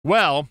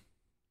Well,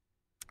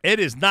 it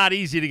is not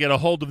easy to get a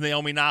hold of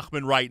Naomi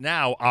Nachman right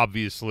now,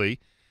 obviously.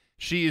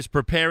 She is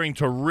preparing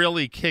to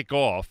really kick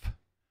off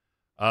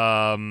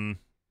an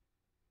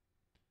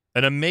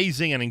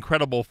amazing and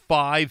incredible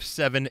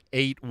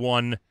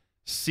 5-7-8-1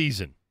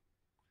 season.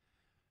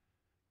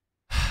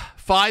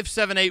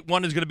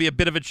 5-7-8-1 is going to be a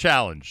bit of a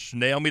challenge.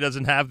 Naomi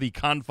doesn't have the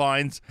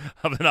confines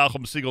of the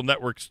Nachum Segal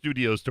Network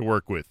studios to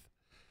work with.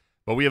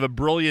 But we have a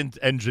brilliant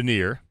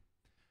engineer,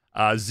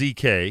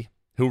 ZK,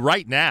 who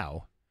right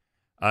now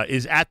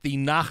is at the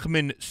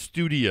Nachman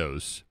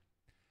Studios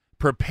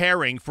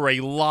preparing for a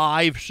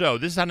live show.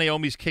 This is how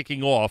Naomi's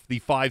kicking off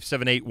the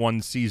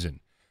 5-7-8-1 season,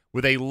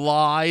 with a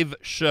live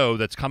show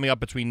that's coming up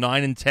between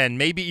 9 and 10,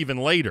 maybe even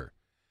later,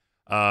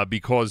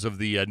 because of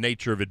the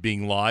nature of it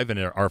being live and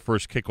our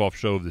first kickoff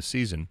show of the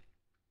season.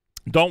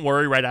 Don't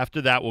worry, right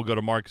after that, we'll go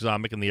to Mark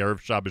Zamek and the Erev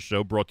Shabbos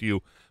show, brought to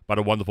you by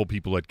the wonderful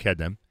people at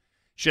Kedem.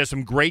 She has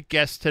some great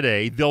guests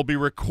today. They'll be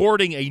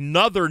recording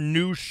another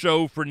new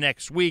show for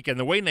next week, and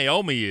the way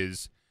Naomi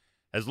is,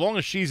 as long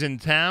as she's in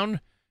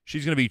town,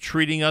 she's going to be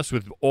treating us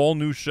with all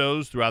new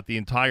shows throughout the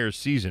entire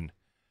season,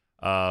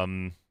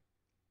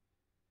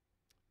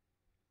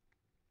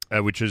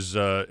 which is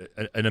an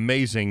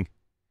amazing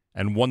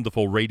and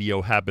wonderful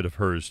radio habit of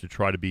hers to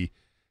try to be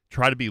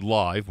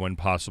live when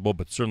possible,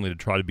 but certainly to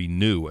try to be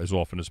new as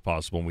often as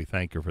possible, and we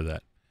thank her for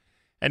that.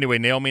 Anyway,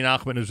 Naomi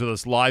Nachman is with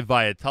us live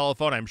via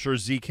telephone. I'm sure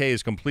ZK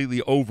is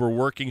completely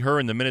overworking her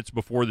in the minutes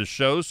before the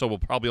show, so we'll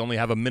probably only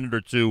have a minute or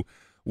two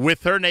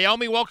with her.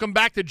 Naomi, welcome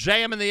back to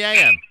JM and the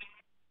AM.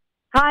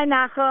 Hi,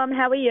 Nachum.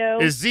 How are you?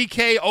 Is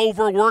ZK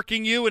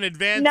overworking you in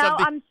advance No, of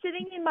the... I'm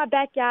sitting in my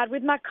backyard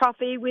with my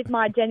coffee, with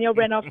my Daniel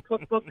Renoff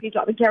cookbook, He's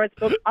Loving Carrots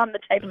book on the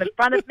table in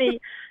front of me.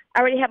 I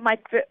already have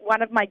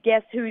one of my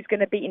guests who's going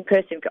to be in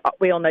person.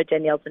 We all know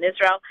Danielle's in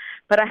Israel.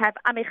 But I have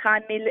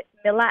Amichai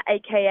Miller,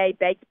 a.k.a.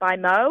 Baked by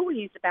Mo.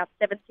 He's about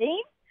 17.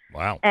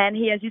 Wow. And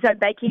he has his own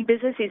baking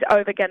business.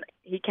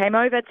 He came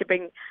over to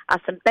bring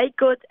us some baked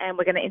goods, and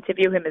we're going to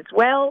interview him as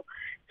well.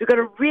 So we've got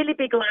a really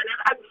big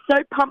lineup. I'm so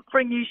pumped for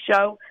a new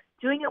show.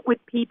 Doing it with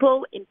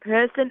people in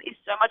person is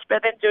so much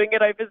better than doing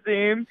it over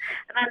Zoom.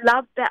 And I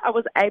love that I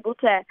was able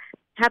to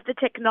have the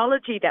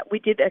technology that we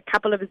did a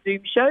couple of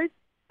Zoom shows,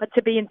 but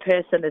to be in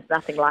person is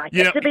nothing like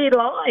it. To be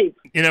live.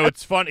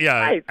 It's fun,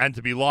 and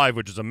to be live,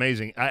 which is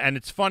amazing. And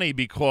it's funny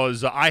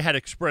because I had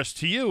expressed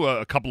to you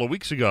a couple of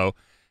weeks ago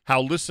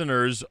how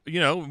listeners,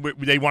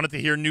 they wanted to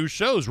hear new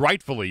shows,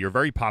 rightfully. You're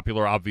very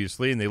popular,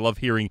 obviously, and they love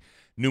hearing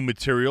new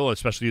material,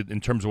 especially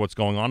in terms of what's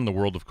going on in the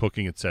world of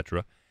cooking,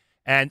 etc.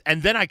 And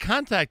then I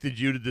contacted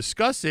you to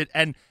discuss it,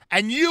 and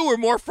you were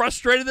more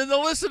frustrated than the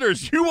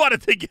listeners. You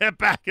wanted to get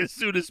back as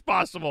soon as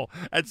possible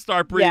and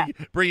start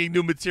bringing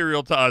new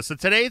material to us. So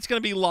today it's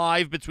going to be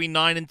live between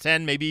 9 and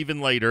 10, maybe even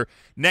later.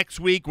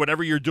 Next week,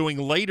 whatever you're doing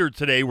later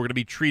today, we're going to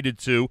be treated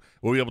to.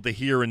 We'll be able to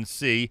hear and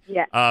see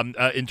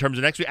in terms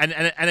of next week.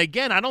 And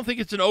again, I don't think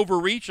it's an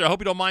overreach. I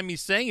hope you don't mind me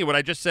saying it, what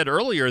I just said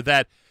earlier,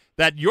 that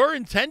your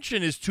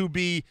intention is to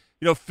be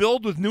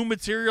filled with new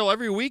material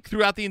every week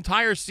throughout the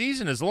entire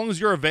season, as long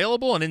as you're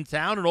available and in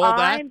town and all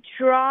that. I'm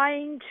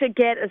trying to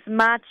get as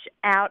much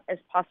out as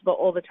possible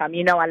all the time.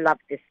 I love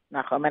this,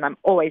 Nachum, and I'm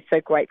always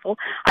so grateful.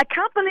 I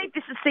can't believe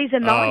this is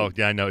season 9. Oh,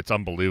 yeah, I know. It's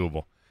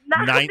unbelievable.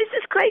 Nachum, this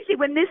is crazy.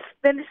 When this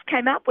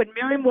came up, when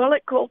Miriam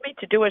Wallach called me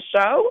to do a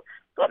show,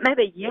 thought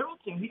maybe a year or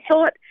two. We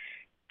thought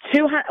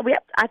 200.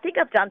 I think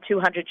I've done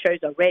 200 shows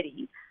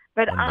already.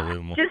 But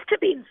just to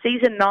be in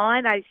season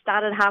 9, I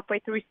started halfway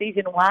through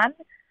season 1.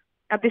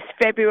 This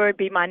February would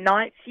be my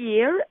 9th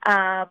year.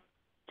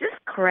 Just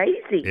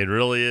crazy. It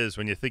really is.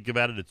 When you think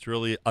about it, it's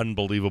really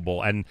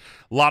unbelievable. And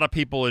a lot of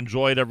people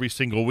enjoy it every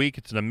single week.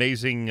 It's an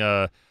amazing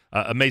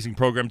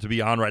program to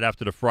be on right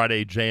after the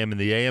Friday JM and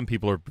the AM.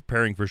 People are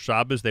preparing for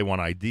Shabbos. They want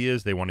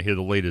ideas. They want to hear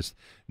the latest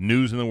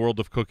news in the world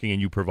of cooking,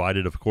 and you provide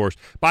it, of course.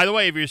 By the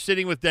way, if you're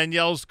sitting with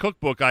Danielle's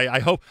cookbook, I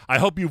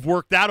hope you've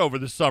worked out over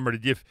the summer.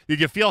 Did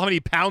you feel how many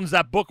pounds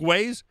that book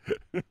weighs?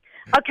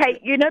 Okay,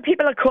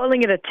 people are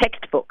calling it a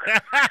textbook.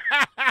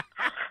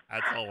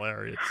 That's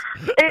hilarious.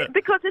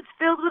 Because it's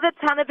filled with a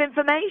ton of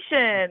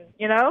information,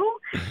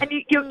 and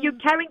you're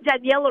carrying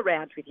Danielle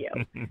around with you.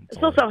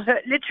 It's also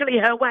literally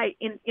her way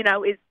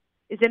is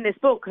in this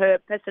book. Her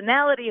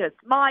personality, her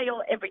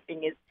smile,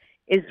 everything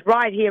is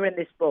right here in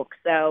this book.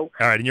 So,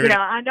 all right, and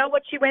I know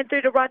what she went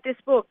through to write this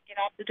book.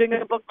 After doing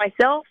a book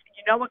myself,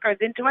 what goes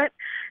into it.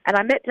 And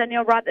I met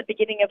Danielle right at the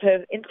beginning of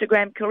her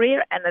Instagram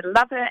career, and I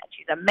love her, and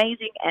she's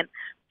amazing, and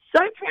so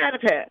proud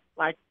of her.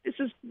 This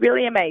is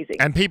really amazing.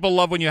 And people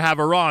love when you have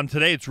her on.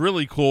 Today it's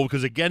really cool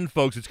because, again,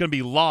 folks, it's going to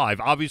be live.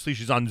 Obviously,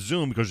 she's on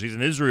Zoom because she's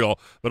in Israel,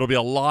 but it'll be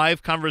a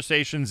live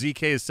conversation.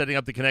 ZK is setting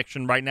up the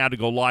connection right now to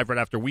go live right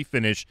after we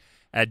finish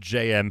at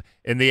JM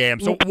in the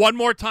AM. So one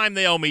more time,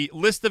 Naomi,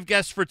 list of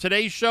guests for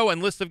today's show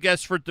and list of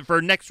guests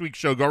for next week's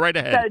show. Go right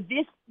ahead.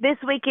 So this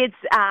week it's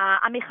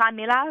Amichai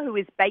Miller, who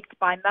is Baked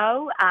by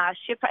Mo,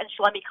 Shifra and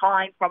Shlomi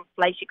Klein from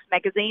Fleischick's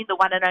magazine, the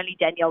one and only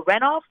Daniel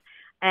Renoff,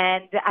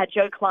 and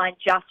Joe Klein,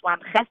 Just One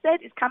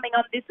Chesed, is coming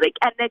on this week.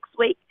 And next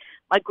week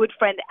my good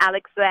friend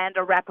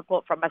Alexander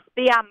Rappaport from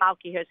Aspia,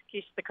 Malky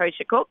Hirskish, the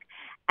kosher cook,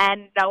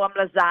 and Noam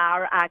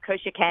Lazar,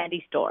 kosher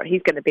candy store.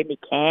 He's going to be me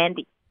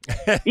candy.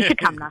 You should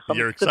come, Nachum.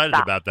 You're excited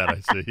about that, I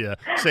see. Yeah,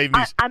 save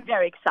me. I'm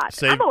very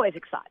excited. I'm always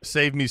excited.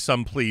 Save me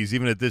some, please.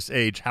 Even at this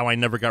age, how I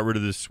never got rid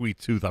of this sweet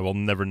tooth, I will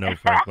never know,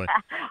 frankly.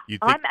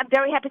 I'm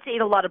very happy to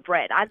eat a lot of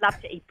bread. I love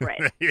to eat bread.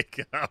 There you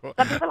go.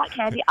 Some people like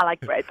candy. I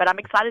like bread, but I'm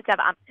excited to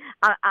have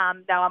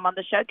Noam on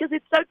the show because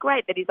it's so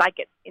great that he's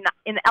like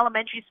in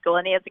elementary school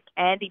and he has a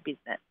candy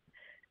business.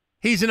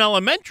 He's in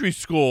elementary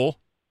school?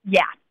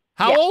 Yeah.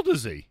 How old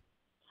is he?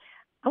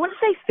 I want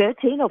to say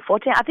 13 or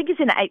 14. I think he's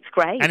in 8th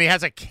grade. And he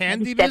has a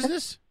candy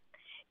business?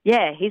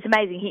 Yeah, he's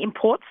amazing. He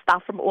imports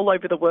stuff from all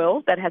over the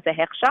world that has a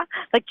hechsher,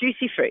 like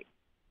juicy fruit,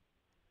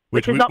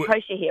 which is not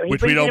kosher here.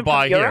 Which we don't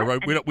buy here,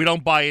 right? We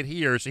don't buy it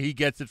here, so he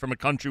gets it from a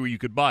country where you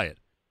could buy it.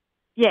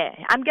 Yeah,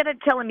 I'm going to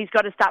tell him he's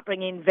got to start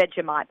bringing in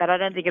Vegemite, but I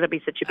don't think it'll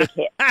be such a big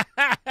hit.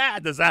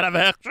 Does that have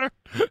a hechsher?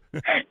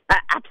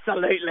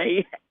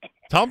 Absolutely.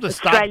 Tell him to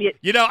stop.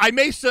 You know, I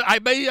may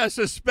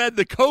suspend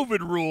the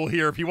COVID rule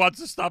here if he wants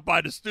to stop by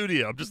the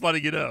studio. I'm just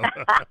letting you know.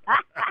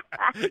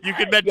 You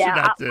can mention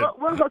that to him.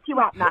 We'll hook you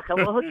up, Naka.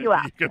 We'll hook you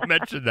up. You can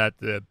mention that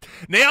to him.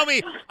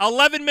 Naomi,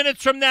 11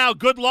 minutes from now,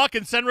 good luck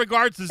and send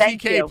regards to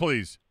Thank ZK, you.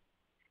 please.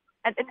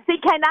 And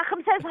ZK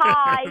Nachum says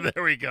hi.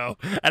 There we go.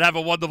 And have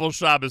a wonderful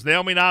Shabbos.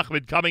 Naomi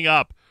Nachman coming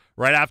up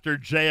right after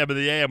JM of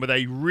the AM with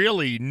a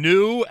really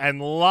new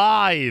and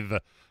live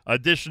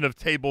edition of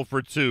Table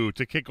for Two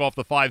to kick off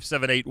the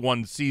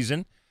 5781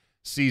 season.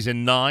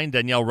 Season 9,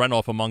 Danielle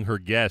Renoff among her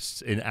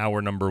guests in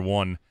hour number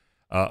 1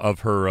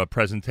 of her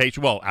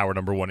presentation. Well, hour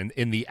number 1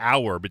 in the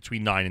hour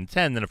between 9 and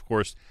 10. Then, of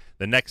course,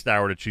 the next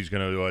hour that she's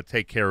going to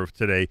take care of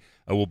today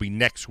will be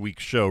next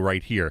week's show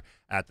right here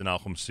at the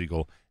Nachum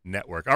Segal Network.